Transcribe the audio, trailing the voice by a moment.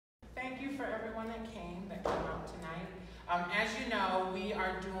thank you for everyone that came out tonight. As you know, we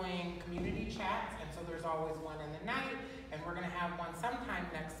are doing community chats, and so there's always one in the night, and we're going to have one sometime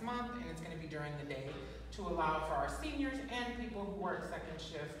next month, and it's going to be during the day to allow for our seniors and people who work second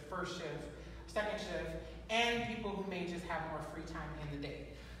shift, first shift, second shift, and people who may just have more free time in the day.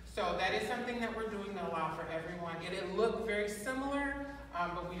 So that is something that we're doing to allow for everyone. It'll look very similar,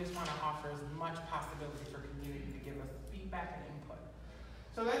 but we just want to offer as much possibility for community to give us feedback and input.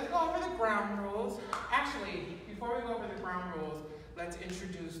 So let's go over the ground rules. Actually, before we go over the ground rules, let's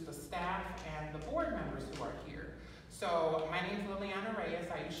introduce the staff and the board members who are here. So my name is Liliana Reyes.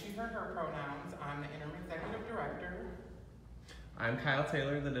 I use she, her pronouns. I'm the interim executive director. I'm Kyle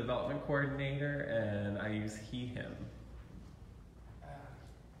Taylor, the development coordinator, and I use he, him.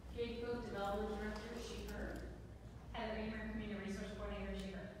 Kate Cook, development director, she, her. Heather Amer, community resource coordinator,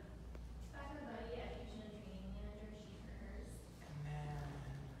 she, her. Dr. Buddy, education and training manager, she, hers. And then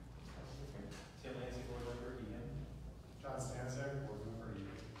Tim Lansing, board member, he, him. John Stanczek, board member, he.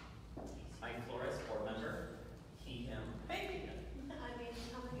 Mike Flores, board member, he, him. thank you. I'm Amy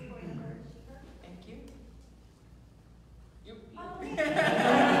Thomas, board member, she, her. Thank you. You.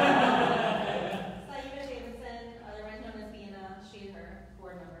 Saida Davidson, otherwise known as Bina, she, her,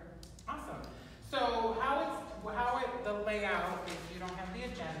 board member. Awesome. So the layout, if you don't have the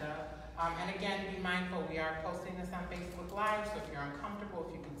agenda, and again, be mindful, we are posting this on Facebook Live, so if you're uncomfortable,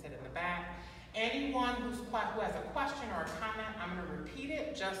 if you can sit in the back. Anyone who has a question or a comment, I'm going to repeat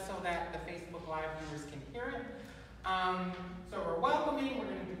it just so that the Facebook Live viewers can hear it. So we're welcoming, we're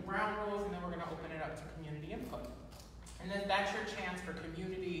going to do ground rules, and then we're going to open it up to community input. And then that's your chance for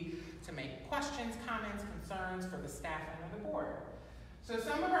community to make questions, comments, concerns for the staff and the board. So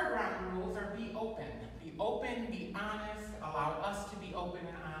some of our ground rules are be open. Be open, be honest, allow us to be open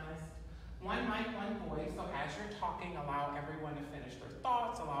and honest. One mic, one voice, so as you're talking, allow everyone to finish their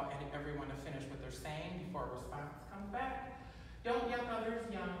thoughts, allow everyone to finish what they're saying before a response comes back. Don't yuck others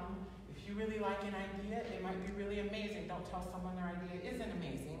young. If you really like an idea, it might be really amazing. Don't tell someone their idea isn't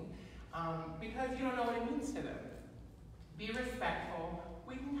amazing because you don't know what it means to them. Be respectful.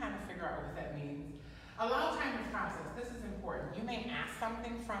 We can kind of figure out what that means. Allow time to process. This is important. You may ask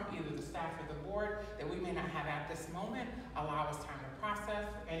something from either the staff or the board that we may not have at this moment. Allow us time to process.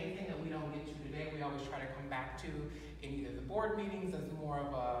 Anything that we don't get to today, we always try to come back to in either the board meetings as more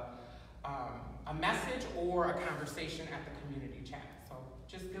of a message or a conversation at the community chat. So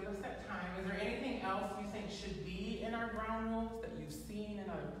just give us that time. Is there anything else you think should be in our ground rules that you've seen in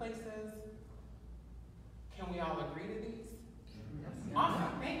other places? Can we all agree to these? Yes.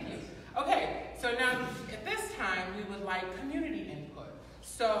 Awesome, thank you. Okay, so now at this time we would like community input.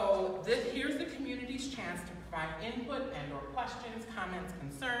 So here's the community's chance to provide input and or questions, comments,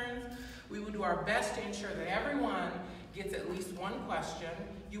 concerns. We will do our best to ensure that everyone gets at least one question.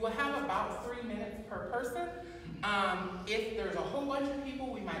 You will have about 3 minutes per person. If there's a whole bunch of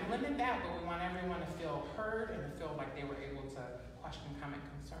people, we might limit that, but we want everyone to feel heard and to feel like they were able to question, comment,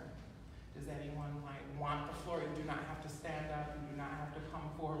 concern. Does anyone want the floor? You do not have to stand up. You do not have to come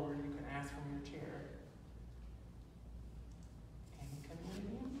forward. You can ask from your chair. Any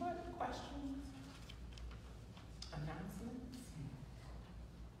community input, questions, announcements?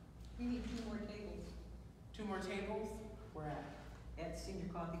 We need 2 more tables. 2 more tables? Where at? At Senior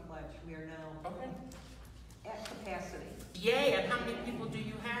Coffee Clutch. We are now at capacity. Yay, and how many people do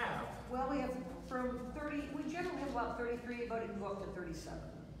you have? Well, we have from 30, we generally have about 33, but it can go up to 37.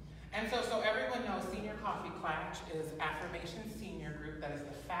 And so everyone knows Senior Coffee Clutch is Affirmations senior group. That is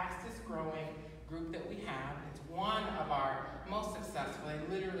the fastest growing group that we have. It's one of our most successful. They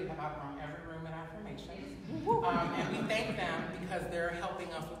literally have outgrown every room at Affirmations. And we thank them because they're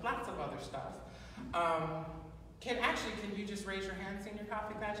helping us with lots of other stuff. Can you just raise your hand, Senior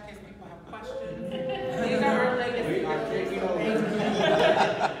Coffee Clutch, in case people have questions? These are our latest.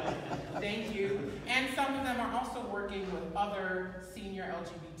 Thank you. And some of them are also working with other senior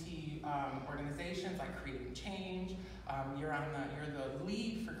LGBT organizations like Creating Change. You're the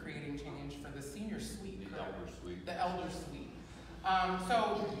lead for Creating Change for the Senior Suite. The Elder Suite. The Elder Suite.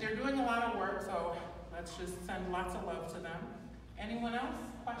 So they're doing a lot of work. So let's just send lots of love to them. Anyone else?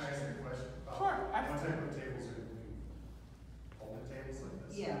 Questions? Can I ask you a question? Sure. What type of tables are we folded tables like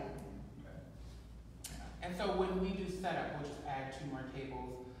this? Yeah. Okay. And so when we do setup, we'll just add 2 more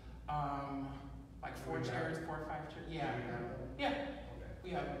tables. Like 4 chairs, 4 or 5 chairs. Yeah. Yeah. Okay. We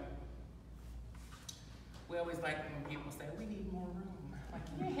have. We always like when people say, we need more room. Like,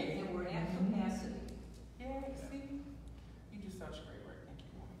 yay. And we're at capacity. Yay, see? You do such great work. Thank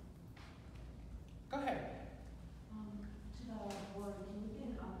you. Go ahead. To the board, can we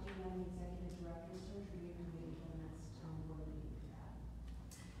get an update on the executive director search? Are you going to wait until the next board meeting for that?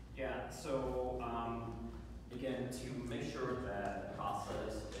 Yeah, so again, to make sure that the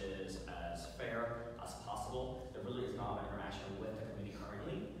process is as fair as possible, there really is not an interaction with the committee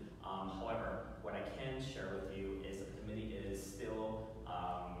currently. However, what I can share with you is that the committee is still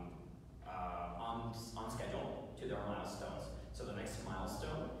on schedule to their milestones. So the next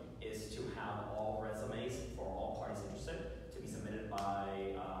milestone is to have all resumes for all parties interested to be submitted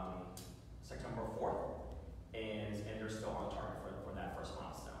by September 4th, and they're still on target for that first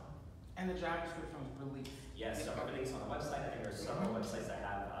milestone. And the job description was released. Yes, so everything's on the website. I think there's several websites that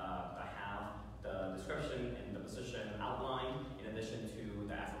have the description and the position outlined in addition to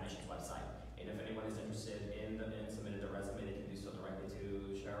the Affirmations website. And if anyone is interested in submitting their resume, they can do so directly to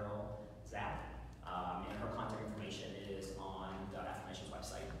Cheryl Zapp. And her contact information is on the Affirmations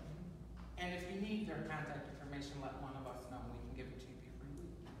website. And if you need their contact information, let one of us know. We can give it to you freely.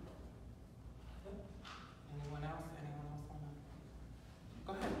 Anyone else? Anyone else want to?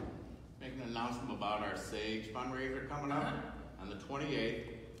 Go ahead. Make an announcement about our SAGE fundraiser coming up on the 28th.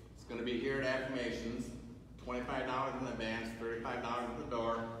 It's going to be here at Affirmations. $25 in advance, $35 at the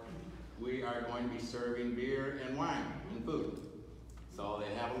door. We are going to be serving beer and wine and food. So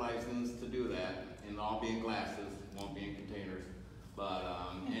they have a license to do that, and it'll all be in glasses, won't be in containers. But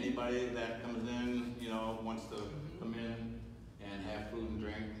anybody that comes in, you know, wants to come in and have food and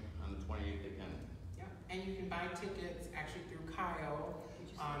drink on the 28th, they can. Yeah, and you can buy tickets actually through Kyle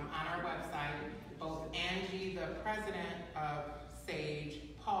on our website. Both Angie, the president of SAGE,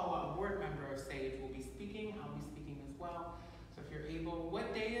 Paula, a board member of SAGE, will be speaking. I'll be speaking as well. So if you're able,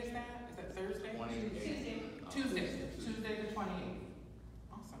 what day is that? Is that Thursday? 28th. Tuesday the 28th.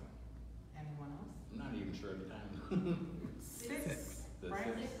 Awesome. Anyone else? I'm not even sure of the time. 6, The right?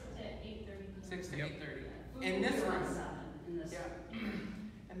 6 to 8:30. 6 to Yep. 8:30. Food In this will be room. around 7 in this. Yeah.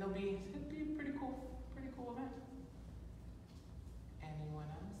 And it'll be a pretty cool event. Anyone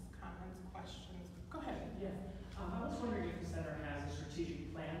else? Comments, questions? Go ahead. Yeah, I was wondering if the center has a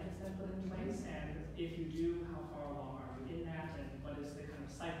strategic plan that's been put in place, and if you do, how far along are you in that, and what is the kind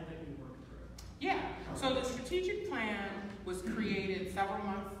of cycle that you work through? Yeah, so the strategic plan was created several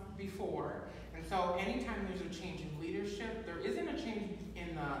months before, and so anytime there's a change in leadership, there isn't a change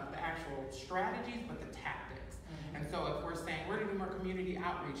in the actual strategies, but the tactics. And so if we're saying we're gonna do more community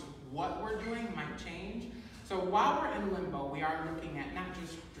outreach, what we're doing might change. So while we're in limbo, we are looking at not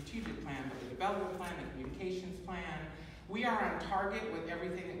just strategic plan, but the development plan, the communications plan. We are on target with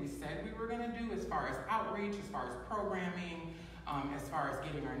everything that we said we were gonna do as far as outreach, as far as programming, as far as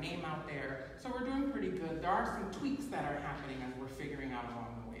getting our name out there. So we're doing pretty good. There are some tweaks that are happening as we're figuring out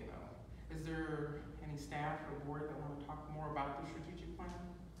along the way though. Is there any staff or board that want to talk more about the strategic plan?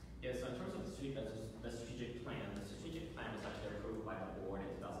 Yeah, so in terms of the strategic plan was actually approved by the board in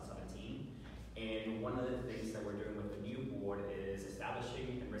 2017. And one of the things that we're doing with the new board is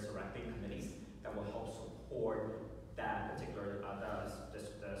establishing and resurrecting committees that will help support that particular, the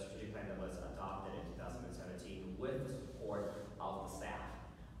strategic plan that was adopted in 2017 with the support of the staff.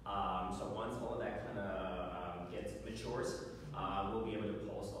 So once all of that kind of matures, we'll be able to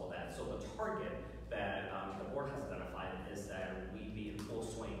post all that. So the target that the board has identified is that we'd be in full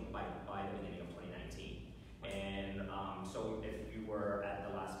swing by the beginning of 2019. And so if you were at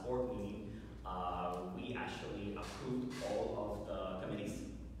the last board meeting, we actually approved all of the committees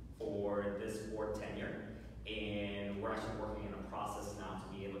for this board tenure. And we're actually working in a process now to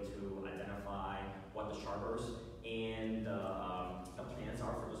be able to identify what the charters and the plans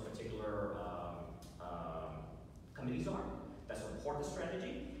are for those particular committees are that support the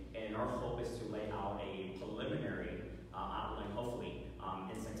strategy. And our hope is to lay out a preliminary outline, hopefully,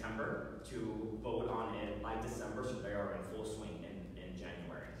 in September to vote on it by December, so they are in full swing in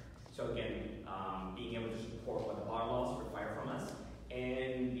January. So again, being able to support what the bylaws require from us,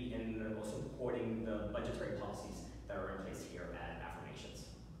 and also supporting the budgetary policies that are in place here at Affirmations.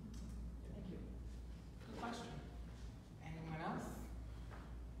 Thank you. Good question. Anyone else?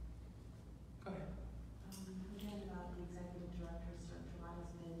 Go ahead. Again, about the executive director search, a lot has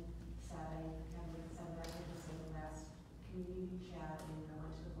been said. I haven't said that I just in the last community chat, and I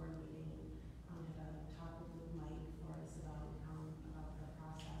went to the board meeting, had a talk with Mike Flores about the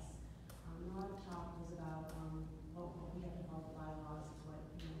process. A lot of talk was about what we have to follow the bylaws, is what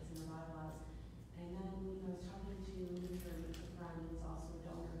is in the bylaws. And then I was talking to Richard, a friend who's also a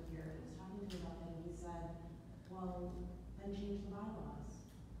donor here, and I was talking to him about that, and he said, well, then change the bylaws.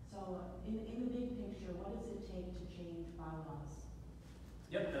 So in the big picture, what does it take to change bylaws?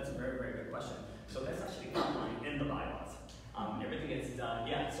 Yep, that's a very, very good question. So that's actually outlined in the bylaws. Everything is done.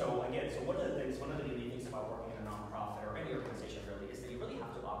 Yeah, so again, one of the unique things about working in a nonprofit or any organization really is that you really have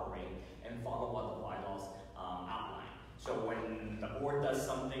to operate and follow what the bylaws outline. So when the board does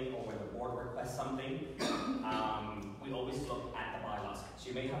something or when the board requests something, we always look at the bylaws. So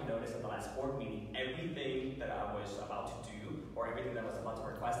you may have noticed at the last board meeting, everything that I was about to do or everything that I was about to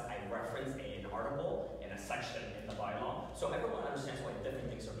request, I referenced an article in a section in the bylaw. So everyone understands why different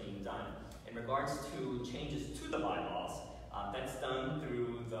things are being done. In regards to changes to the bylaws, that's done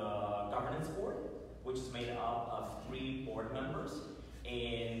through the governance board, which is made up of 3 board members.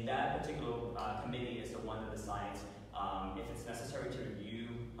 And that particular committee is the one that decides if it's necessary to review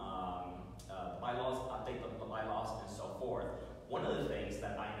bylaws, update the bylaws, and so forth. One of the things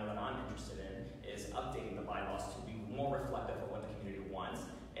that I know that I'm interested in is updating the bylaws to be more reflective of what the community wants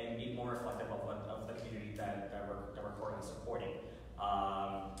and be more reflective of the community that we're currently supporting.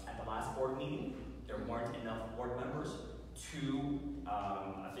 At the last board meeting, there weren't enough board members to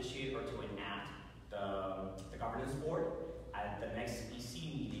officiate or to enact the governance board. At the next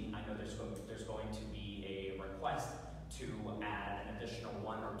EC meeting, I know there's going to be a request to add an additional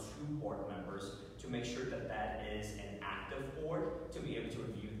 1 or 2 board members to make sure that that is an active board to be able to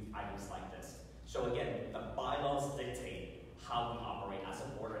review items like this. So again, the bylaws dictate how we operate as a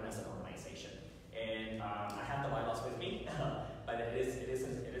board and as an organization. And I have the bylaws with me, but it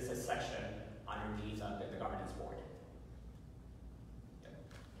is a section underneath the governance board.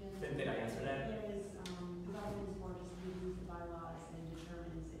 Yeah. Did I answer that? There is, the governance board just reviews the bylaws and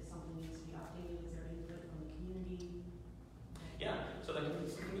determines if something needs to be updated. Is there input from the community? Yeah, so the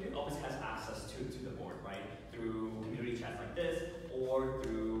community always has access to the board, right? Through community chats like this, or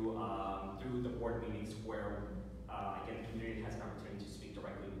through the board meetings where, again, the community has an opportunity to speak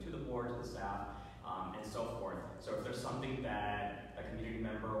directly to the board, to the staff, and so forth. So if there's something that a community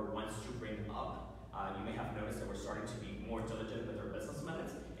member wants to bring up, you may have noticed that we're starting to be more diligent with our business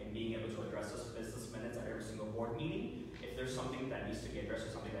minutes and being able to address those business minutes at every single board meeting. If there's something that needs to be addressed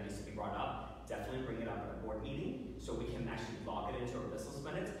or something that needs to be brought up, definitely bring it up at a board meeting so we can actually log it into our business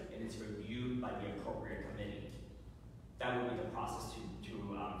minutes and it's reviewed by the appropriate committee. That would be the process to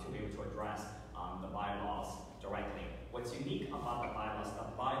be able to address the bylaws directly. What's unique about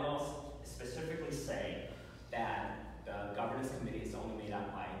the bylaws specifically say that the governance committee is only made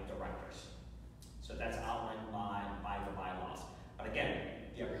up by directors. So that's outlined by the bylaws. But again,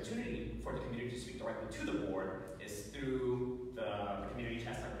 the opportunity for the community to speak directly to the board is through the community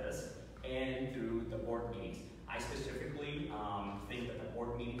chats like this and through the board meetings. I specifically think that the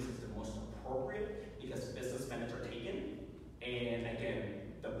board meetings is the most appropriate because business minutes are taken. And again,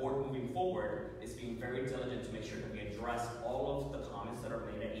 the board moving forward is being very diligent to make sure that we address all of the comments that are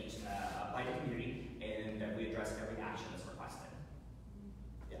made at each by the community and that we address every action that's requested.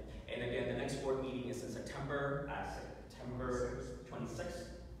 Yeah. And again, the next board meeting is in September 26th.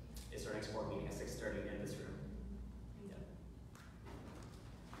 Is our next board meeting at 6:30 in this room. Yeah.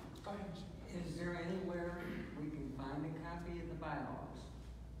 Go ahead. Is there anywhere we can find a copy of the bylaws?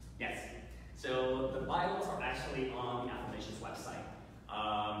 Yes. So the bylaws are actually on the Affirmations website.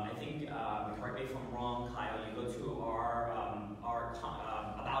 I think, correct me if I'm wrong, Kyle, you go to our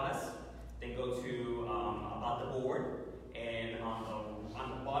About Us, then go to About the Board, and on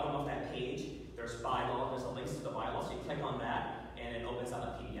the bottom of that page, there's a links to the bylaws, so you click on that, and it opens up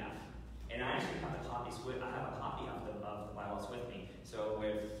a PDF. And I actually have I have a copy of the bylaws with me. So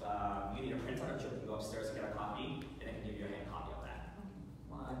if you need a printout, you can go upstairs and get a copy, and I can give you a hand copy of that.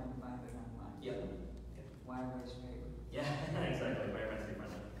 Well, I can find it online. Yep. Why waste paper? Yeah, exactly. Very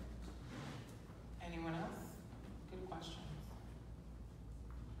friendly. Anyone else? Good questions.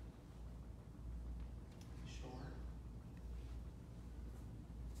 Sure.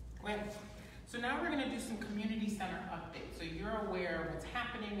 Great. So now we're going to do some community center updates. So you're aware of what's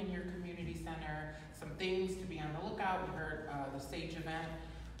happening in your community center, some things to be on the lookout. You heard the SAGE event.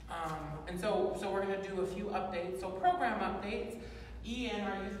 And so we're going to do a few updates. So program updates. Ian,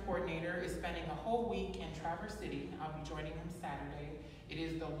 our youth coordinator, is spending a whole week in Traverse City. I'll be joining him Saturday. It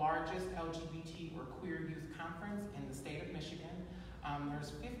is the largest LGBT or queer youth conference in the state of Michigan. There's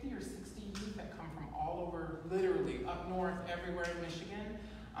 50 or 60 youth that come from all over, literally up north, everywhere in Michigan,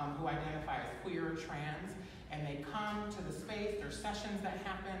 who identify as queer or trans, and they come to the space. There's sessions that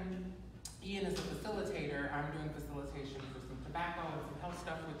happen. Ian is a facilitator. I'm doing facilitation for some tobacco and some health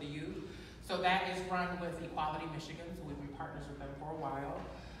stuff with the youth. So that is run with Equality Michigan, so we've been partners with them for a while.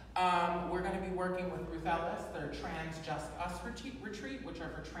 We're going to be working with Ruth Ellis, their Trans Just Us retreat, which are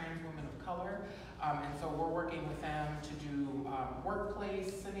for trans women of color. And so we're working with them to do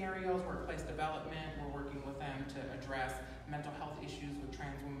workplace scenarios, workplace development. We're working with them to address mental health issues with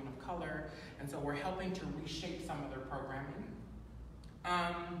trans women of color. And so we're helping to reshape some of their programming.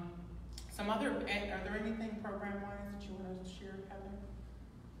 Are there anything program-wise that you want to share, Heather?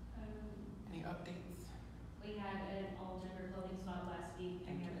 Any updates? We we had an all-gender clothing swap last week,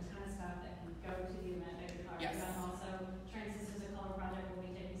 and we have a ton of stuff that can go to the event that you're talking Yes. about. Also, Trans Sisters of Color Project will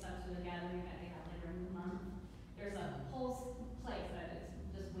be taking stuff to the gathering that they have later in the month. There's a whole place that is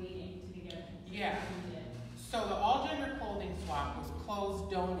just waiting to be given. Yeah. So the all-gender clothing swap was closed,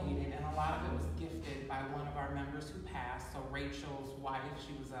 donated, and a lot of it was gifted by one of our members who passed. So Rachel's wife,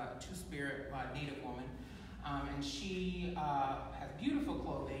 she was a Two-Spirit Native woman, and she has beautiful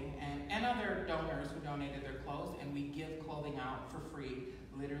clothing, and other donors who donated their clothes, and we give clothing out for free.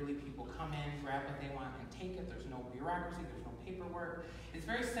 Literally, people come in, grab what they want, and take it. There's no bureaucracy, there's no paperwork. It's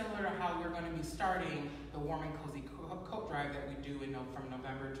very similar to how we're going to be starting the Warm and Cozy Coat Drive that we do from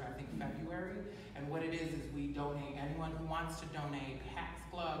November to I think February. And what it is we donate, anyone who wants to donate hats,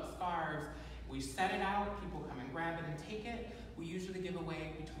 gloves, scarves, we set it out, people come and grab it and take it. We usually give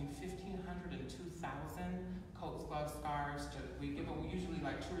away between 1,500 and 2,000 coats, gloves, scarves. We give usually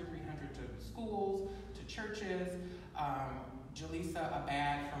like 200 or 300 to schools, to churches. Jaleesa, a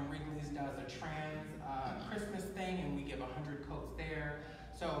bag from Wrigley's, does a trans Christmas thing, and we give 100 coats there.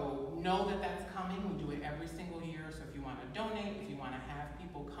 So know that that's coming. We do it every single year. So if you want to donate, if you want to have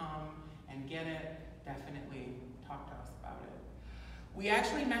people come and get it, definitely talk to us about it. We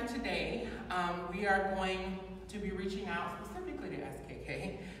actually met today. We are going to be reaching out specifically to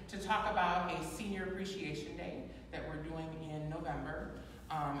SKK to talk about a Senior Appreciation Day that we're doing in November.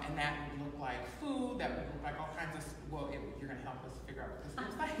 And that would look like food, that would look like all kinds of, you're going to help us figure out what this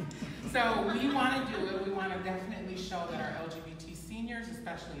looks like. So we want to do it. We want to definitely show that our LGBT seniors,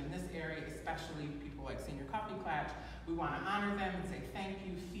 especially in this area, especially people like Senior Coffee Clutch, we want to honor them and say thank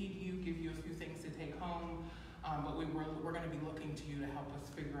you, feed you, give you a few things to take home. But we're going to be looking to you to help us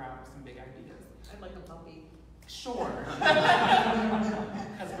figure out some big ideas. I'd like a puppy. Sure.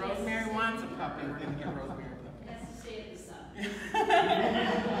 Because Rosemary wants a puppy. We're going to get Rosemary a puppy. It has to stay at the sun.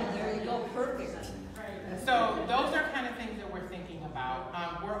 There you go, perfect. So those are kind of things that we're thinking about.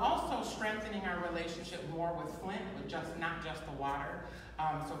 We're also strengthening our relationship more with Flint, with not just the water.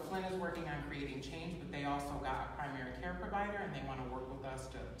 So Flint is working on creating change, but they also got a primary care provider, and they want to work with us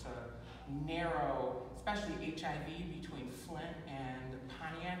to narrow, especially HIV, between Flint and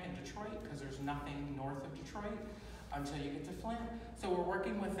Pontiac and Detroit, because there's nothing north of Detroit until you get to Flint. So we're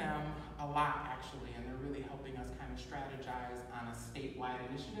working with them a lot, actually, and they're really helping us kind of strategize on a statewide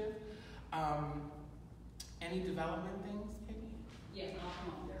initiative. Any development things, Katie? Yeah, I'll come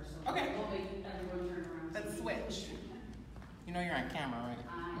up there. So Okay. we'll make everyone turn around. Let's switch. You know you're on camera, right?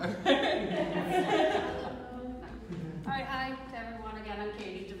 Hi to everyone. Again, I'm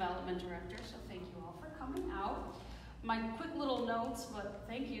Katie, Development Director, so thank you all for coming out. My quick little notes, but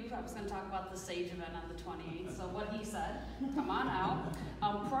thank you. I was going to talk about the SAGE event on the 28th, so what he said, come on out.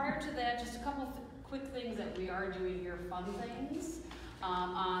 Prior to that, just a couple quick things that we are doing here, fun things.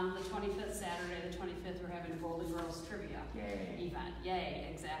 On the 25th, Saturday the 25th, we're having a Golden Girls Trivia event. Yay,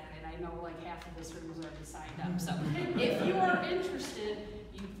 exactly. And I know like half of this room is already signed up. So if you are interested,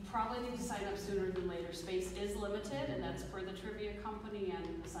 you probably need to sign up sooner than later. Space is limited, and that's per the trivia company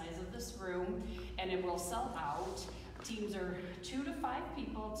and the size of this room, and it will sell out. Teams are 2 to 5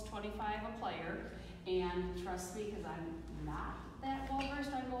 people. It's 25 a player. And trust me, because I'm not that well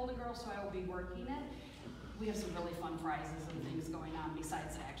versed on Golden Girls, so I will be working it. We have some really fun prizes and things going on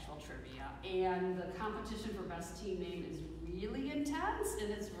besides the actual trivia. And the competition for best team name is really intense,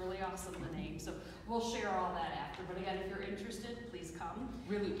 and it's really awesome, the name. So we'll share all that after. But again, if you're interested, please come.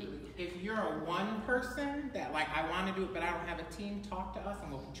 Really, if you're a one person that like, I want to do it, but I don't have a team, talk to us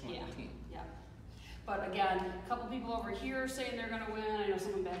and we'll put you on the team. Yeah. But again, a couple people over here saying they're going to win. I know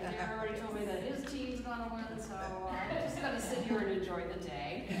someone back there already told me that his team's going to win, so I'm just going to sit here and enjoy the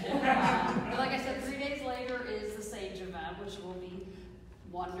day. But like I said, 3 days later is the SAGE event, which will be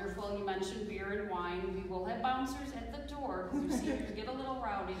wonderful. You mentioned beer and wine. We will have bouncers at the door because your seniors get a little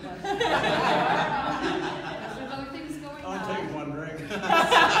rowdy, but there's other things going on. I'll take one drink.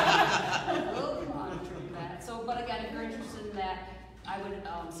 We'll be monitoring that. So, but again, if you're interested in that, I would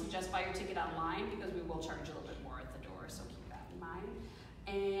suggest buy your ticket online because we will charge a little bit more at the door, so keep that in mind.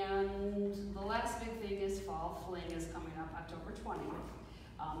 And the last big thing is Fall Fling is coming up October 20th.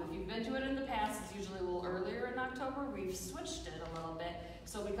 If you've been to it in the past, it's usually a little earlier in October. We've switched it a little bit.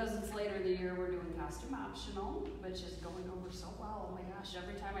 So because it's later in the year, we're doing costume optional, which is going over so well. Oh my gosh,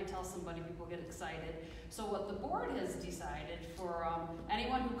 every time I tell somebody, people get excited. So what the board has decided for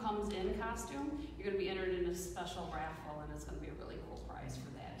anyone who comes in costume, you're going to be entered in a special raffle, and it's going to be a really cool prize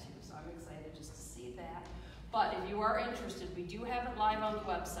for that too. So I'm excited just to see that. But if you are interested, we do have it live on the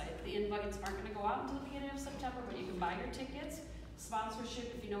website. The invites aren't going to go out until the beginning of September, but you can buy your tickets.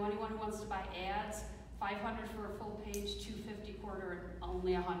 Sponsorship, if you know anyone who wants to buy ads, $500 for a full page, $250 quarter, and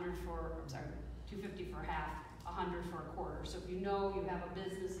only $100 for, I'm sorry, $250 for half, $100 for a quarter. So if you know you have a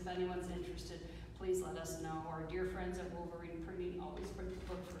business, if anyone's interested, please let us know. Our dear friends at Wolverine Printing always print the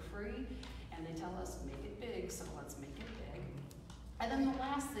book for free, and they tell us make it big, so let's make it big. And then the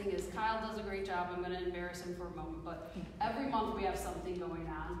last thing is Kyle does a great job. I'm going to embarrass him for a moment, but every month we have something going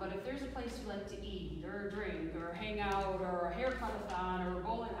on. But if there's a place you like to eat or drink or hang out or a haircut-a-thon or a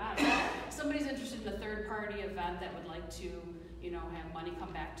bowling, I don't know, somebody's interested in a third-party event that would like to, you know, have money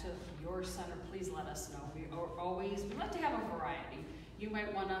come back to your center, please let us know. We like to have a variety. You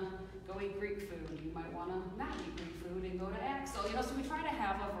might want to go eat Greek food. You might want to not eat Greek food and go to Axel. You know, so we try to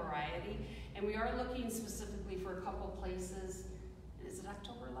have a variety, and we are looking specifically for a couple places. Is it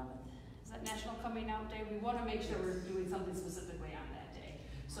October 11th? Is that National Coming Out Day? We want to make sure we're doing something specifically on that day.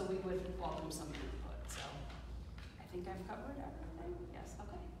 So we would welcome some input. So I think I've covered everything. Yes,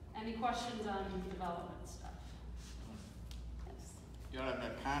 okay. Any questions on development stuff? Yes. You ought to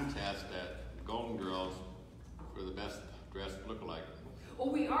have a contest at Golden Girls for the best dressed lookalike. Oh,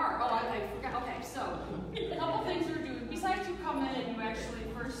 we are. Oh, I forgot. Okay, so a couple things we're doing. Besides you come in and you actually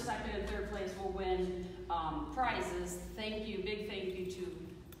first, second, and third place will win prizes. Thank you, big thank you to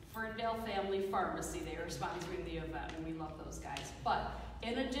Ferndale Family Pharmacy. They are sponsoring the event, and we love those guys. But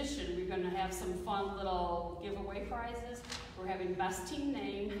in addition, we're going to have some fun little giveaway prizes. We're having best team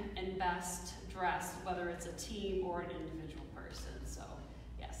name and best dressed, whether it's a team or an individual person. So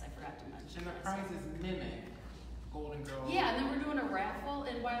yes, I forgot to mention. And the prizes mimic Golden Girls. Yeah, and then we're doing a raffle,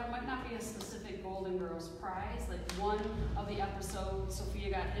 and while it might not be a specific Golden Girls prize, like one of the episodes,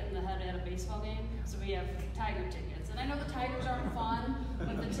 Sophia got hit in the head at a baseball game, so we have Tiger tickets. And I know the Tigers aren't fun,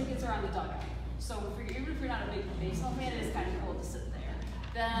 but the tickets are on the dugout. So even if you're not a big baseball fan, it is kind of cool to sit there.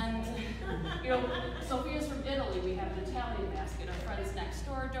 Then, you know, Sophia's from Italy. We have an Italian basket. Our friends next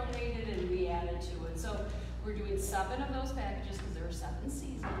door donated, and we added to it. So we're doing 7 of those packages because there are 7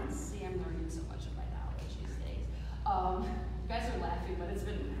 seasons. See, I'm learning so much of my knowledge these days. You guys are laughing, but it's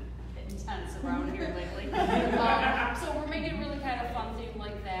been intense around here lately. So we're making a really kind of fun thing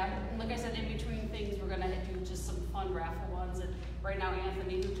like that. And like I said, in between things, we're going to do just some fun raffle ones. And right now,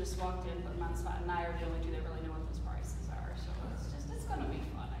 Anthony, who just walked in, put him on the spot, and I are the only 2 that really know what those prices are. So it's going to be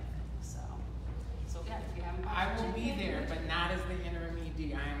fun, I think. So yeah, if you haven't watched I will be there, but not as the interim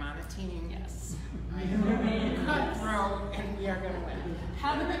ED. I am on a team. Yes. I am going to be cutthroat, and we are going to win.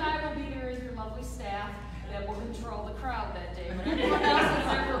 Heather and I will be there as your lovely staff that will control the crowd that day. But everyone else is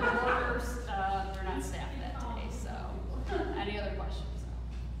there for reporters. They're not staff that day. So, any other questions?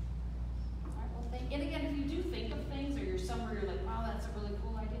 All right, well, thank you. And again, if you do think of things or you're somewhere you're like, wow, that's a really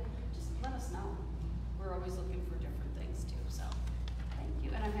cool idea, just let us know. We're always looking for different things too. So, thank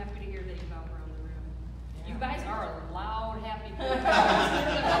you. And I'm happy to hear that you've outgrown the room. Yeah. You guys are a loud, happy group.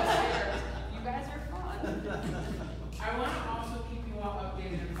 You guys are fun. I want to also keep you all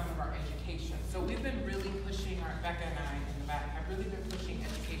updated on some of our education. So we've been really pushing, Becca and I in the back have really been pushing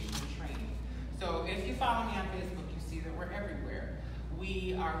education and training. So if you follow me on Facebook, you see that we're everywhere.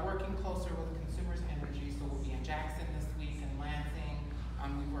 We are working closer with Consumers Energy, so we'll be in Jackson this week and Lansing.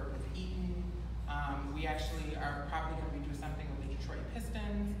 We work with Eaton. We actually are probably going to do something with the Detroit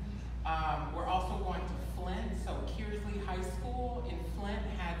Pistons. We're also going to Flint. So Kearsley High School in Flint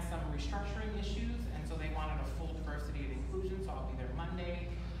had some restructuring issues, and so they wanted a full diversity and inclusion, so I'll be there Monday.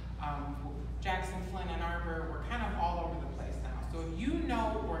 Jackson, Flint, Ann Arbor, we're kind of all over the place now. So if you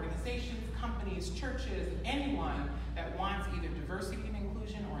know organizations, companies, churches, anyone that wants either diversity and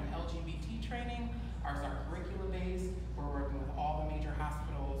inclusion or an LGBT training, ours are curriculum based. We're working with all the major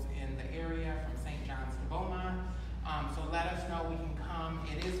hospitals in the area from St. John's to Beaumont. So let us know, we can come.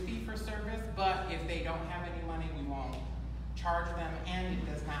 It is fee for service, but if they don't have any money, we won't charge them, and it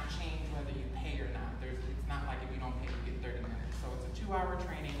does not change whether you pay or not. It's not like if you don't pay, you get 30 minutes. So it's a 2-hour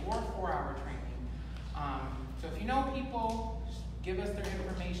training or a 4-hour training. So if you know people, just give us their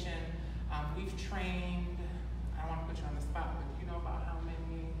information. We've trained, I don't want to put you on the spot, but you know about how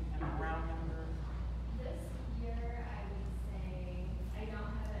many and a round number? This year, I would say, I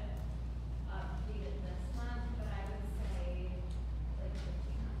don't have it updated this month, but I would say like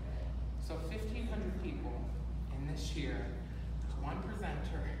 1,500. So 1,500 people in this year. There's one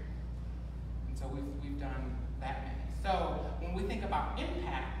presenter, and so we've done that many. So when we think about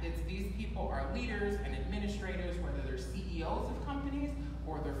impact, it's these people are leaders and administrators, whether they're CEOs of companies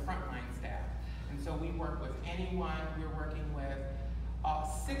or they're frontline staff. And so we work with anyone. We're working with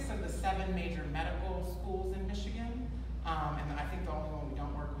 6 of the 7 major medical schools in Michigan. And I think the only one we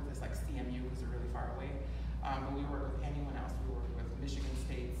don't work with is like CMU because they're really far away. But we work with anyone else. We work with Michigan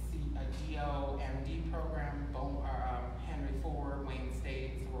State's DO, MD program, Henry Ford, Wayne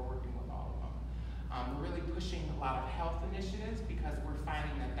State, so we're working with all of them. We're really pushing a lot of health initiatives because we're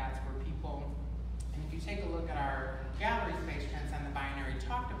finding that that's where people if you take a look at our gallery space, Transcend the Binary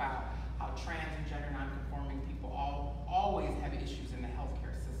talked about how trans and gender nonconforming people always have issues in the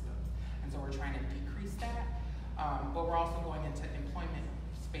healthcare systems. And so we're trying to decrease that. But we're also going into employment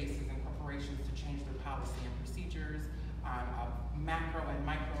spaces and corporations to change their policy and procedures on a macro and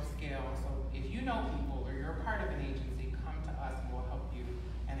micro scale. So if you know people or you're a part of an agency, come to us and we'll help you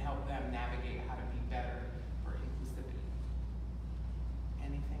and help them navigate how to be better for inclusivity.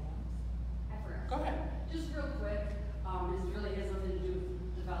 Anything else? I forgot. Go ahead. Just real quick, this really has nothing to do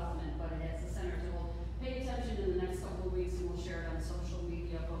with development, but it has the center to pay attention in the next couple of weeks and we'll share it on social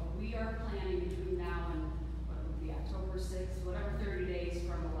media. But we are planning between now and what would be October 6th, whatever 30 days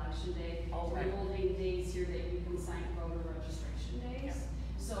from election day. Okay. We're holding days here that you can sign voter registration days.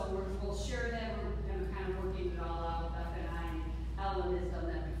 So we'll share that. We're going to kind of working it all out. Beth and I, Ellen has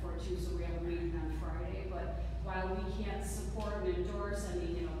done that before too, so we have a meeting on Friday. But while we can't support and endorse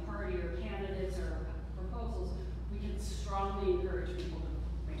any, party or candidates or proposals, we can strongly encourage people to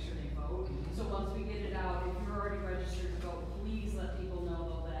make sure they vote. So once we get it out, if you're already registered to vote, please let people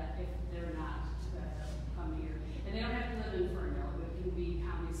know though that if they're not, to come here. And they don't have to live in Ferndale, it can be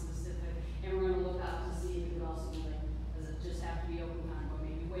county specific. And we're gonna look out to see if it could also be like, does it just have to be Oakland County, but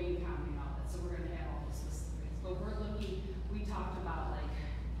maybe Wayne County and all that. So we're gonna have all the specifics. But we're looking, we talked about like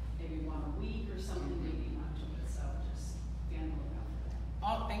maybe 1 a week or something, maybe not to it. So just be on the lookout for that.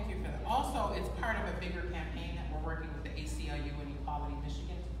 Oh, thank you for that. Also, it's part of a bigger campaign that we're working with the ACLU and Equality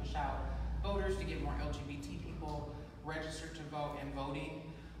Michigan to push out voters to get more LGBT people registered to vote and voting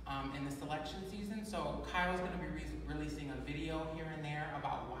in this election season. So Kyle's going to be releasing a video here and there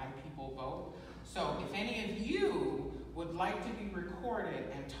about why people vote. So if any of you would like to be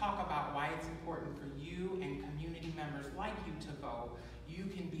recorded and talk about why it's important for you and community members like you to vote, you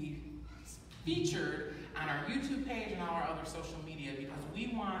can be featured on our YouTube page and all our other social media, because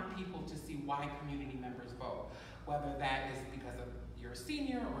we want people to see why community members vote. Whether that is because of you're a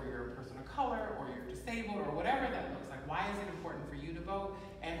senior or you're a person of color or you're disabled or whatever that looks like. Why is it important for you to vote?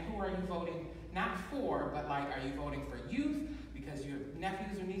 And who are you voting not for, but like, are you voting for youth because you have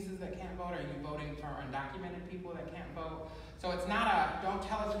nephews or nieces that can't vote? Are you voting for undocumented people that can't vote? So it's not a, don't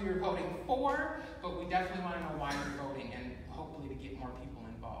tell us who you're voting for, but we definitely want to know why you're voting and hopefully to get more people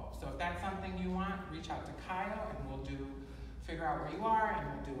involved. So if that's something you want, reach out to Kyle and we'll figure out where you are and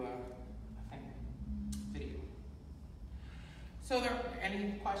we'll do a video. So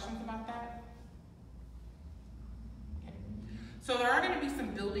any questions about that? Okay. So there are going to be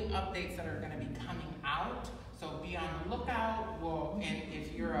some building updates that are going to be coming out. So be on the lookout. And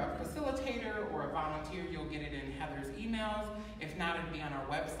if you're a facilitator or a volunteer, you'll get it in Heather's emails. If not, it'll be on our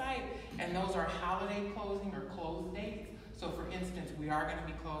website. And those are holiday closing or close dates. So for instance, we are going to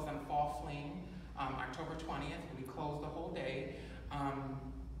be closed on Fall Fling, October 20th. We'll be closed the whole day.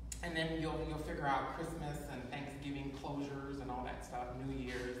 And then you'll figure out Christmas and Thanksgiving closures and all that stuff, New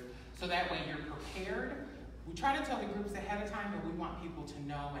Year's. So that way you're prepared. We try to tell the groups ahead of time, but we want people to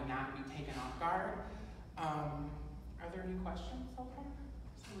know and not be taken off guard. Are there any questions so far?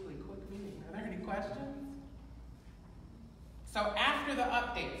 It's a really quick meeting. Are there any questions? So after the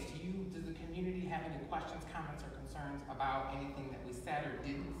updates, does the community have any questions, comments, or concerns about anything that we said or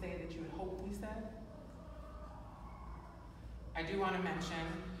didn't say that you had hoped we said? I do want to mention,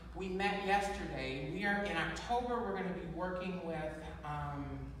 we met yesterday. We are in October, we're going to be working with,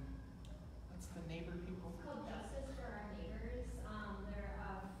 what's the neighbor people? It's called Justice for Our Neighbors. They're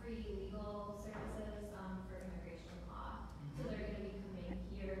free legal services for immigration law. So they're going to be coming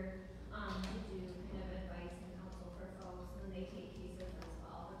here to do kind of advice and counsel for folks, and they take cases as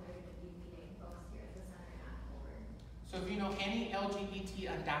well, but they're going to be meeting folks here at the center in October. So if you know any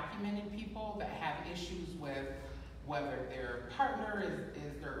LGBT undocumented people that have issues with whether their partner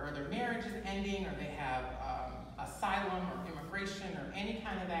or their marriage is ending, or they have asylum or immigration or any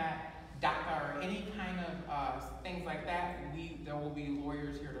kind of that, DACA or any kind of things like that, there will be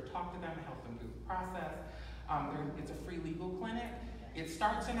lawyers here to talk to them and help them through the process. It's a free legal clinic. It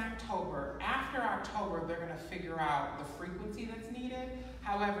starts in October. After October, they're going to figure out the frequency that's needed.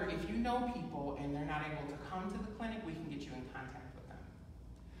 However, if you know people and they're not able to come to the clinic, we can get you in contact with them.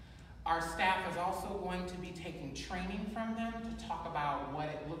 Our staff is also going to be taking training from them to talk about what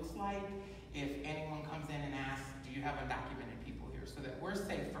it looks like if anyone comes in and asks, do you have undocumented people here? So that we're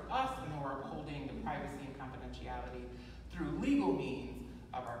safe for us and we're upholding the privacy and confidentiality through legal means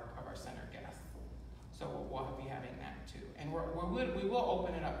of our center guests. So we'll be having that too. And we will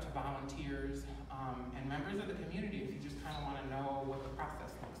open it up to volunteers and members of the community if you just kind of want to know what the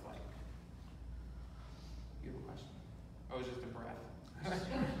process looks like. You have a question? Oh, it was just a breath.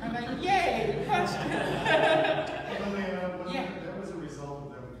 I'm like, yay, question. Yeah. Yeah. That was a result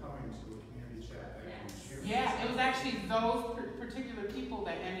of them coming to a community chat back in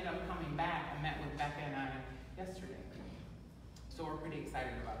pretty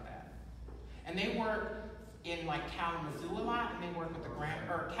excited about that. And they work in like Kalamazoo a lot, and they work with the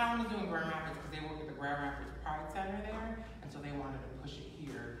Kalamazoo and Grand Rapids because they work with the Grand Rapids Pride Center there, and so they wanted to push it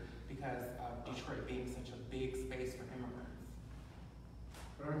here because of Detroit being such a big space for immigrants.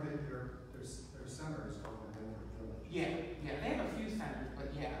 But aren't they, their center is called the Denver Village? Yeah, they have a few centers,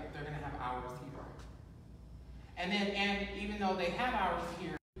 but yeah, they're gonna have hours here. And even though they have hours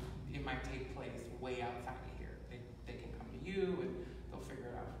here, it might take place way outside of here. They can come to you and they'll figure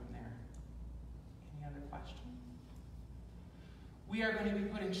it out from there. Any other questions? We are going to be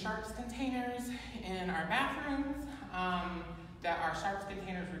putting sharps containers in our bathrooms. That our sharps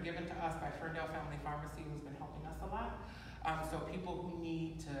containers were given to us by Ferndale Family Pharmacy, who's been helping us a lot. So people who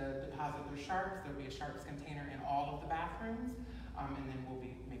need to deposit their sharps, there'll be a sharps container in all of the bathrooms, and then we'll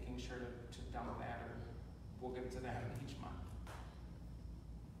be making sure to dump that, or we'll give it to them each month.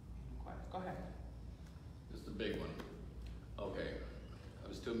 Go ahead. This is the big one. Okay, I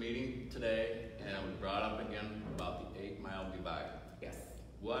was to a meeting today, and it was brought up again about the 8 Mile Divide. Yes.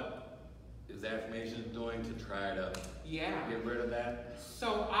 What is Affirmations doing to try to get rid of that?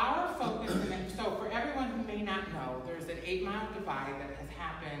 So our focus, so for everyone who may not know, there's an 8 Mile Divide that has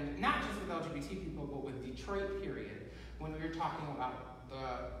happened, not just with LGBT people, but with Detroit, period. When we were talking about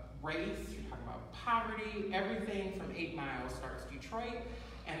the race, you're talking about poverty, everything from 8 Mile starts Detroit.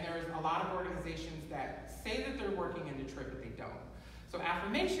 And there's a lot of organizations that say that they're working in Detroit, but they don't. So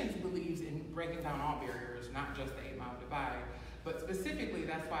Affirmations believes in breaking down all barriers, not just the 8 Mile Divide, but specifically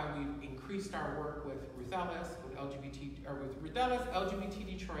that's why we've increased our work with Ruth Ellis, with LGBT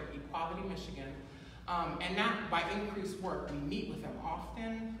Detroit, Equality Michigan, and not by increased work. We meet with them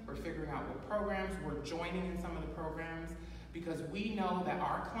often. We're figuring out what programs. We're joining in some of the programs because we know that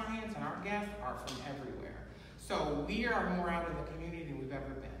our clients and our guests are from everywhere. So we are more out in the community than we've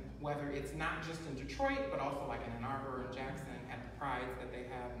ever been, whether it's not just in Detroit, but also like in Ann Arbor and Jackson at the prides that they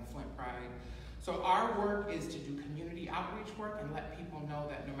have in Flint Pride. So our work is to do community outreach work and let people know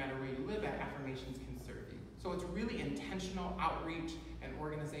that no matter where you live at, Affirmations can serve you. So it's really intentional outreach and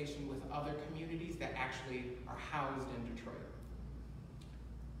organization with other communities that actually are housed in Detroit.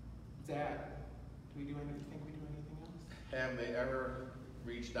 Zach, think we do anything else? Have they ever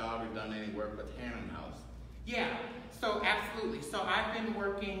reached out or done any work with Hannon House? Yeah, so absolutely. So I've been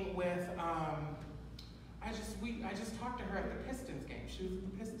working with, I just talked to her at the Pistons game. She was at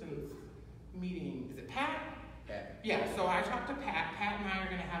the Pistons meeting. Is it Pat? Pat. Yeah, so I talked to Pat. Pat and I are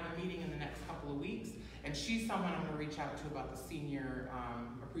gonna have a meeting in the next couple of weeks, and she's someone I'm gonna reach out to about the Senior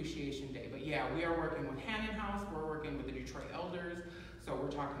Appreciation Day. But yeah, we are working with Hannon House, we're working with the Detroit Elders, so we're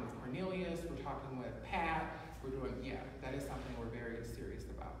talking with Cornelius, we're talking with Pat, that is something we're very serious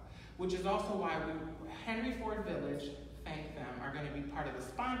about. Which is also why Henry Ford Village, thank them, are gonna be part of the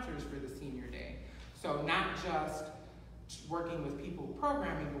sponsors for the Senior Day. So not just working with people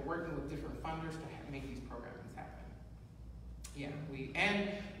programming, but working with different funders to make these programs happen. Yeah,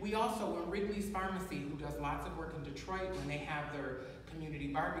 we also, when Wrigley's Pharmacy, who does lots of work in Detroit, when they have their community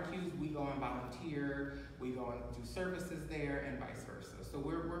barbecues, we go and volunteer, we go and do services there, and vice versa. So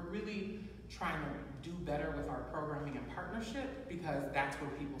we're really trying to do better with our programming and partnership, because that's where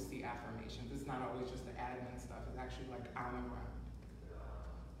people see Affirmations. It's not always just the admin stuff, it's actually like on the ground.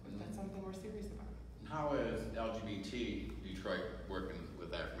 But that's something we're serious about. How is LGBT Detroit working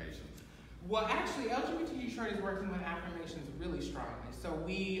with Affirmations? Well, actually, LGBT Detroit is working with Affirmations really strongly. So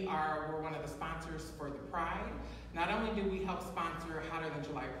we're one of the sponsors for the Pride. Not only did we help sponsor Hotter Than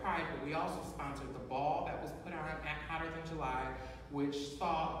July Pride, but we also sponsored the ball that was put on at Hotter Than July, which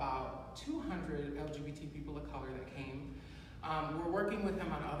saw about 200 LGBT people of color that came. We're working with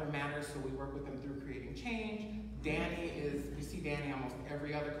them on other matters, so we work with them through Creating Change. You see Danny almost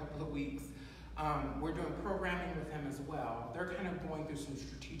every other couple of weeks. We're doing programming with them as well. They're kind of going through some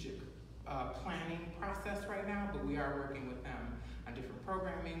strategic planning process right now, but we are working with them on different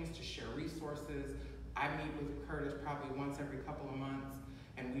programmings to share resources. I meet with Curtis probably once every couple of months,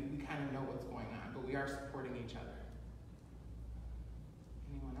 and we kind of know what's going on, but we are supporting each other.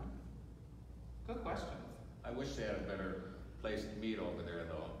 Anyone else? Good questions. I wish they had a better place to meet over there,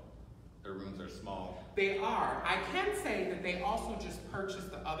 though. Their rooms are small. They are. I can say that they also just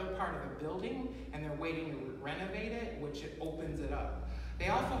purchased the other part of the building, and they're waiting to renovate it, which it opens it up. They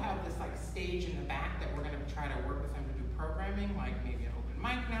also have this like stage in the back that we're gonna try to work with them to do programming, like maybe an open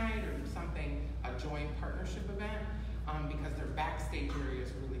mic night or something, a joint partnership event, because their backstage area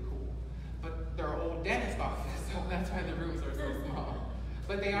is really cool. But they're an old dentist office, so that's why the rooms are so small.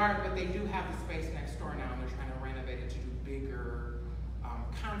 But they do have the space next door now, and they're trying to renovate it to do bigger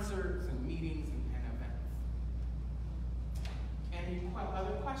concerts and meetings and events. Any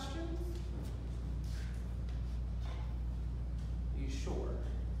other questions? You sure.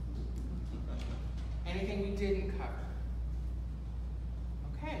 Anything we didn't cover?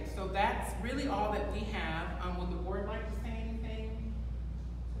 Okay, so that's really all that we have. Would the board like to say anything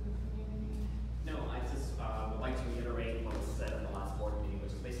to the community? No, I just would like to reiterate what was said in the last board meeting,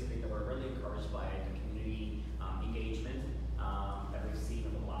 which is basically that we're really encouraged by the community engagement that we've seen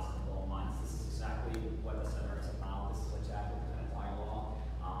over the last couple of months. This is exactly what the center is about. This is exactly the kind of dialogue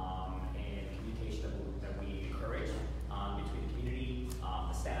and communication that we encourage between the community,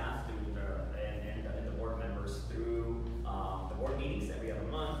 the staff, through and the board members through the board meetings that we have a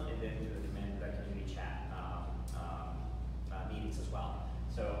month, and then through the community chat meetings as well.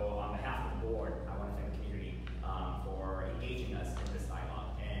 So on behalf of the board, I want to thank the community for engaging us in this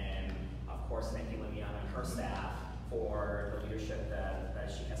dialogue. And of course, thank you, Liliana and her staff for the leadership that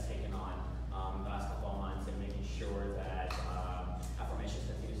she has taken on the last couple of months and making sure that Affirmations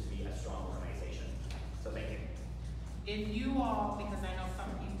continues to be a strong organization. So thank you. If you all, because I know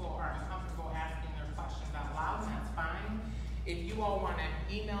some people are uncomfortable asking their questions out loud, and that's fine. If you all want to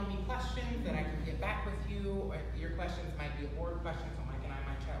email me questions that I can get back with you, or your questions might be a board question, so Mike and I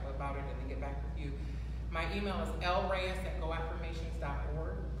might chat about it and then get back with you. My email is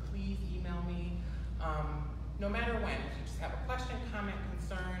lreyes@goaffirmations.org. Please email me. No matter when, if you just have a question, comment,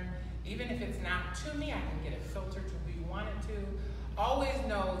 concern, even if it's not to me, I can get it filtered to who you want it to. Always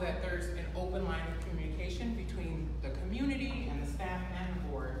know that there's an open line of communication between the community and the staff and the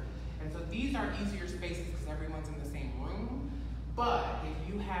board. And so these are easier spaces because everyone's in the same room. But if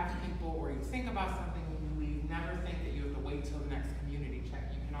you have people or you think about something when you leave, never think that you have to wait till the next community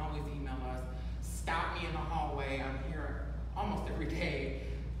check. You can always email us, stop me in the hallway, I'm here almost every day.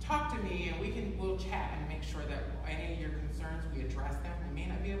 Talk to me and we'll chat and make sure that any of your concerns, we address them. We may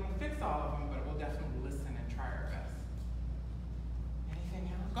not be able to fix all of them, but we'll definitely listen and try our best. Anything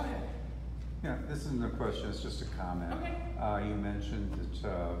else? Go ahead. Yeah, this isn't a question, it's just a comment. Okay. You mentioned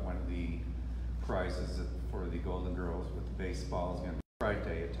that one of the prizes for the Golden Girls with the baseball is going to be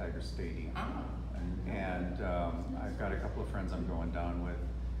Friday at Tiger Stadium. Oh. And I've got a couple of friends I'm going down with,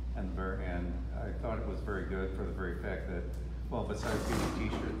 and I thought it was very good for the very fact that, well, besides getting a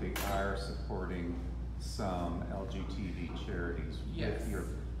t-shirt, they are supporting some LGBT charities with your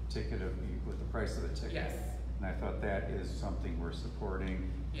ticket, with the price of the ticket. Yes. And I thought that is something we're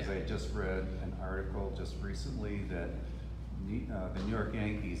supporting, because I just read an article just recently that the New York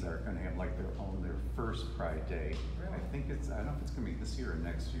Yankees are going to have like their first Pride Day. Really? I don't know if it's going to be this year or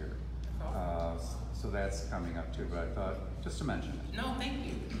next year. So that's coming up too, but I thought just to mention it. No, thank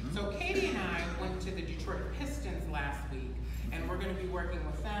you. So Katie and I went to the Detroit Pistons last week, and we're going to be working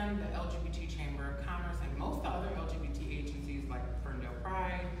with them, the LGBT Chamber of Commerce, and most other LGBT agencies like Ferndale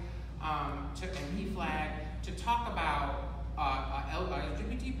Pride and PFLAG to talk about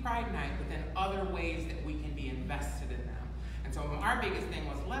LGBT Pride Night, but then other ways that we can be invested in them. And so our biggest thing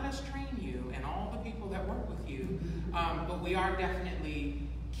was, let us train you and all the people that work with you, but we are definitely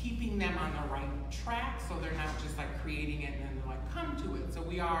keeping them on the right track so they're not just like creating it and then they're like, come to it. So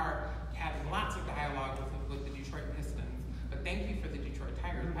we are having lots of dialogue with the Detroit Pistons, but thank you for the Detroit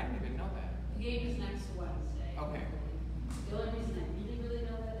Tigers. I didn't even know that. The game is next Wednesday. Okay. The only reason I really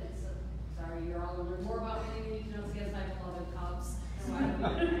know that is, sorry, you're all learning more about me than you need to know, because my beloved Cubs. So I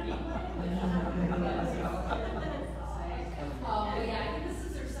but yeah, I think this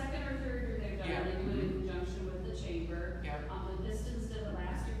is their second or third year they've done it. They do it in conjunction with the chamber. The Pistons did it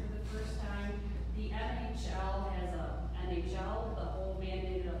last year for the first time. The NHL has NHL. The whole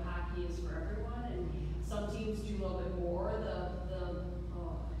mandate of hockey is for everyone, and some teams do a little bit more. The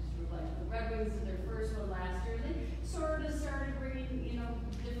Red Wings did their first one last year. They sort of started bringing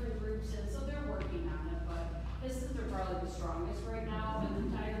different groups in, so they're working on it. But Pistons are probably the strongest right now, and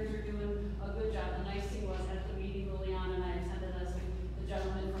the Tigers are doing a good job. The nice thing was at the meeting, Liliana and I attended us, the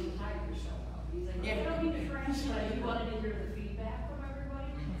gentleman from the Tigers showed up. He's like, I don't need to train, but he wanted to hear the feedback from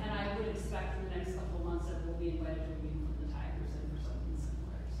everybody. And I would expect in the next couple of months that we'll be invited to meet with the Tigers and for something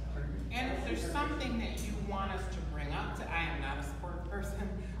similar. So. And if there's something that you want us to bring up to, I am not a sport person,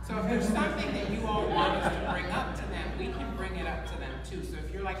 so if there's something that you all want us to bring up to them, we can bring it up to them too. So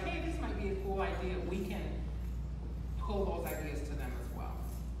if you're like, hey, this might be a cool idea, we can pull those ideas to them as well.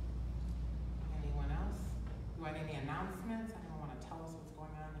 Anyone else? You want any announcements? Anyone want to tell us what's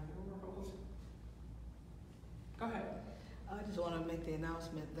going on in your world? Go ahead. I just want to make the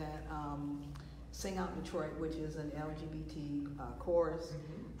announcement that Sing Out Detroit, which is an LGBT chorus,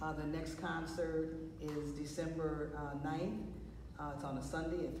 the next concert is December 9th. It's on a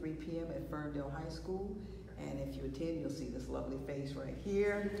Sunday at 3 p.m. at Ferndale High School. And if you attend, you'll see this lovely face right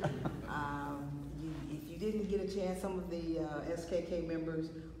here. If you didn't get a chance, some of the SKK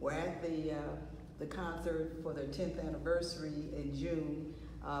members were at the the concert for their 10th anniversary in June.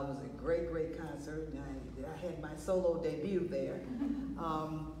 It was a great concert. And I had my solo debut there.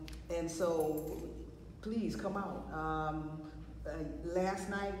 And so please come out. Last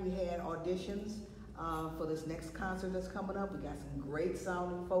night we had auditions for this next concert that's coming up. We got some great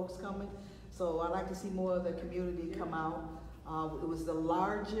sounding folks coming. So I'd like to see more of the community come out. It was the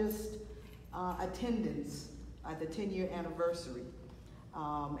largest attendance at the 10-year anniversary.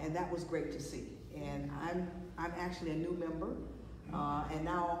 And that was great to see. And I'm actually a new member. And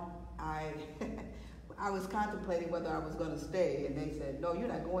now I was contemplating whether I was going to stay, and they said, no, you're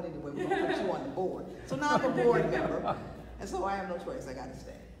not going anywhere. We're going to put you on the board. So now I'm a board member, and so I have no choice. I got to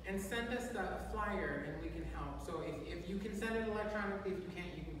stay. And send us the flyer, and we can help. So if you can send it electronically, if you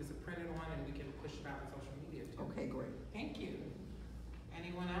can't, you can just print it one, and we can push it out on social media too. Okay, great. Thank you.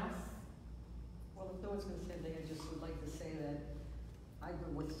 Anyone else? Well, if no one's going to say anything, I just would like to say that I've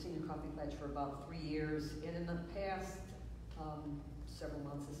been with Senior Coffee Pledge for about 3 years, and in the past several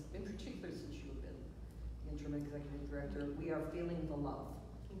months, in particular since you have been interim executive director, we are feeling the love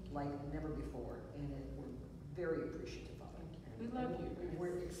like never before, and we're very appreciative of it. We love you.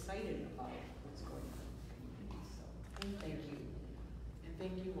 We're excited about what's going on in the community, so thank you. And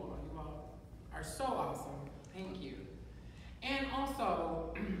thank you all. You all are so awesome. Thank you. And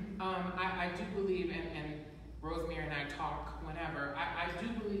also, I do believe, and Rosemary and I talk whenever, I do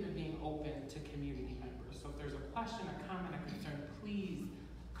believe in being open to community members. So if there's a question, a comment, a concern, please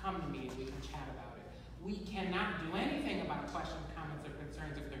come to me and we can chat about it. We cannot do anything about questions, comments, or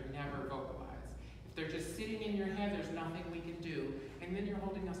concerns if they're never vocalized. If they're just sitting in your head, there's nothing we can do. And then you're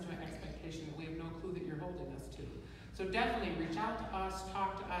holding us to an expectation that we have no clue that you're holding us to. So definitely reach out to us,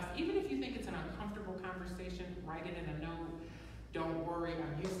 talk to us. Even if you think it's an uncomfortable conversation, write it in a note. Don't worry,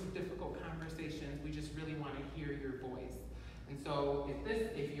 I'm used to difficult conversations. We just really want to hear your voice. And so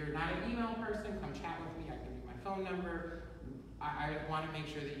if you're not an email person, come chat with me. I can give you my phone number. I want to make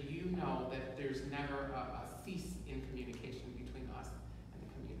sure that you know that there's never a cease in communication between us and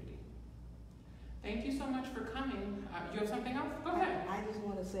the community. Thank you so much for coming. You have something else? Go ahead. I just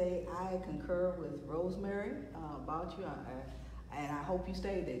want to say I concur with Rosemary about you, and I hope you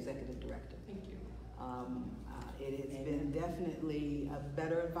stay the executive director. Thank you. It has been definitely a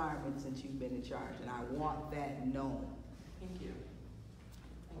better environment since you've been in charge, and I want that known. Thank you.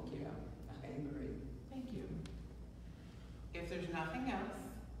 Thank you. I agree. Thank you. If there's nothing else,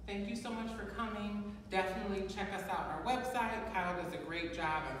 thank you so much for coming. Definitely check us out on our website. Kyle does a great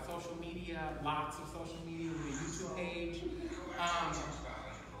job on social media, lots of social media, with a YouTube page.